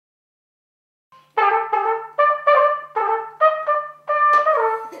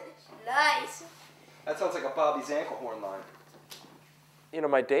like a Bobby Zankel horn line. You know,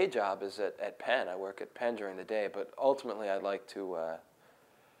 my day job is at Penn. I work at Penn during the day, but ultimately I'd like to,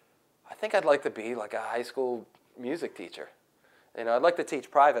 I think I'd like to be like a high school music teacher. You know, I'd like to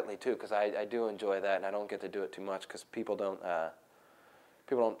teach privately too, because I do enjoy that, and I don't get to do it too much because people don't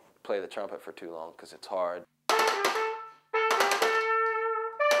play the trumpet for too long because it's hard.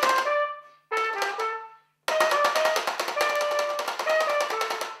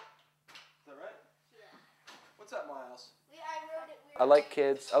 What's up, Miles? I like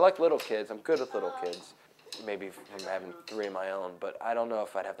kids. I like little kids. I'm good with little kids. Maybe from having 3 of my own, but I don't know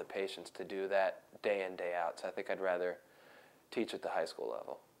if I'd have the patience to do that day in, day out. So I think I'd rather teach at the high school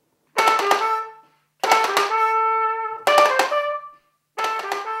level.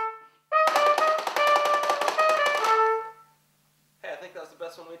 Hey, I think that was the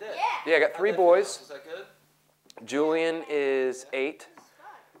best one we did. Yeah, I got 3 boys. Is that good? Julian is 8,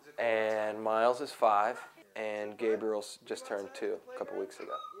 and Miles is 5. And Gabriel's just turned 2 a couple weeks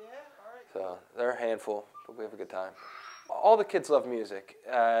ago. So they're a handful, but we have a good time. All the kids love music,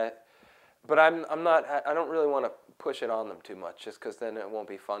 but I don't really want to push it on them too much, just because then it won't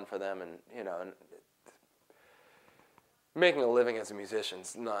be fun for them. And you know, and making a living as a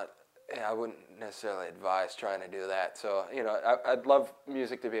musician's not. I wouldn't necessarily advise trying to do that. So you know, I'd love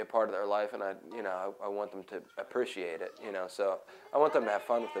music to be a part of their life, and I want them to appreciate it. You know, so I want them to have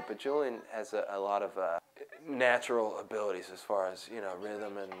fun with it. But Julian has a lot of natural abilities as far as, you know,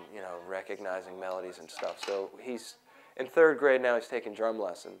 rhythm and, you know, recognizing melodies and stuff. So he's in 3rd grade now. He's taking drum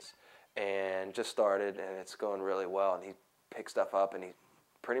lessons and just started, and it's going really well. And he picked stuff up, and he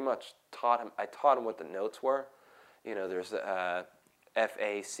pretty much taught him. I taught him what the notes were. You know, there's the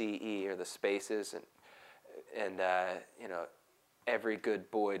F-A-C-E, or the spaces, and you know, every good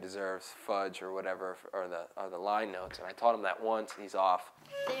boy deserves fudge or whatever, or the line notes. And I taught him that once, and he's off.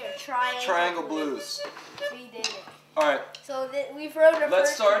 They're triangle blues. We did it. All right. So we've wrote our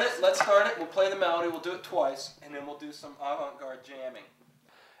Let's start it. We'll play the melody. We'll do it twice, and then we'll do some avant-garde jamming.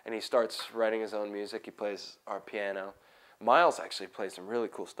 And he starts writing his own music. He plays our piano. Miles actually plays some really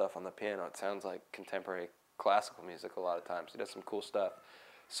cool stuff on the piano. It sounds like contemporary classical music a lot of times. He does some cool stuff.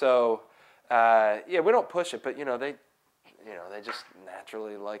 So yeah, we don't push it, but you know, they just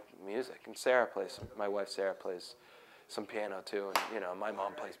naturally like music. And my wife Sarah plays some piano too, and you know, my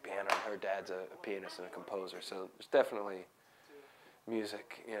mom plays piano, and her dad's a pianist and a composer. So there's definitely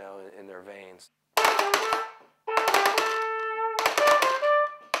music, you know, in their veins.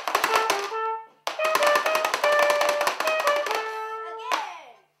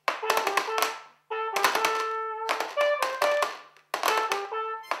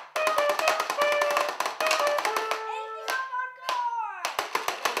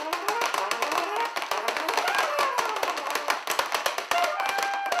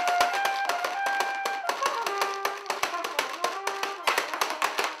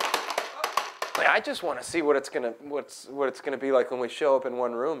 I just want to see what it's gonna be like when we show up in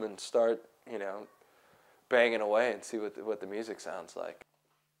one room and start, you know, banging away and see what the music sounds like.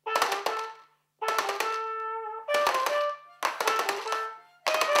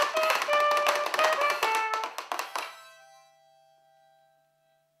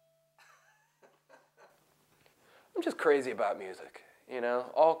 I'm just crazy about music, you know,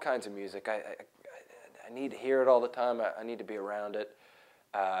 all kinds of music. I need to hear it all the time. I need to be around it,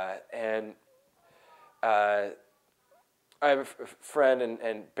 and I have a friend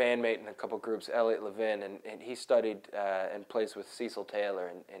and bandmate in a couple groups, Elliot Levin, and he studied and plays with Cecil Taylor,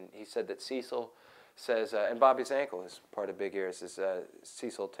 and he said that Cecil says, and Bobby Zankel is part of Big Ears, is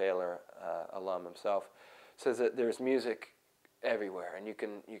Cecil Taylor alum himself, says that there's music everywhere, and you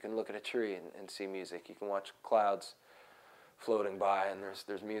can look at a tree and see music. You can watch clouds floating by, and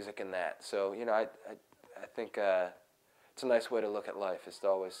there's music in that. So you know, I think it's a nice way to look at life, is to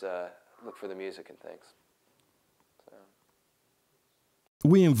always look for the music in things. So.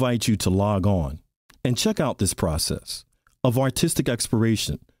 We invite you to log on and check out this process of artistic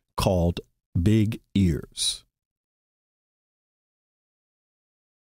exploration called Big Ears.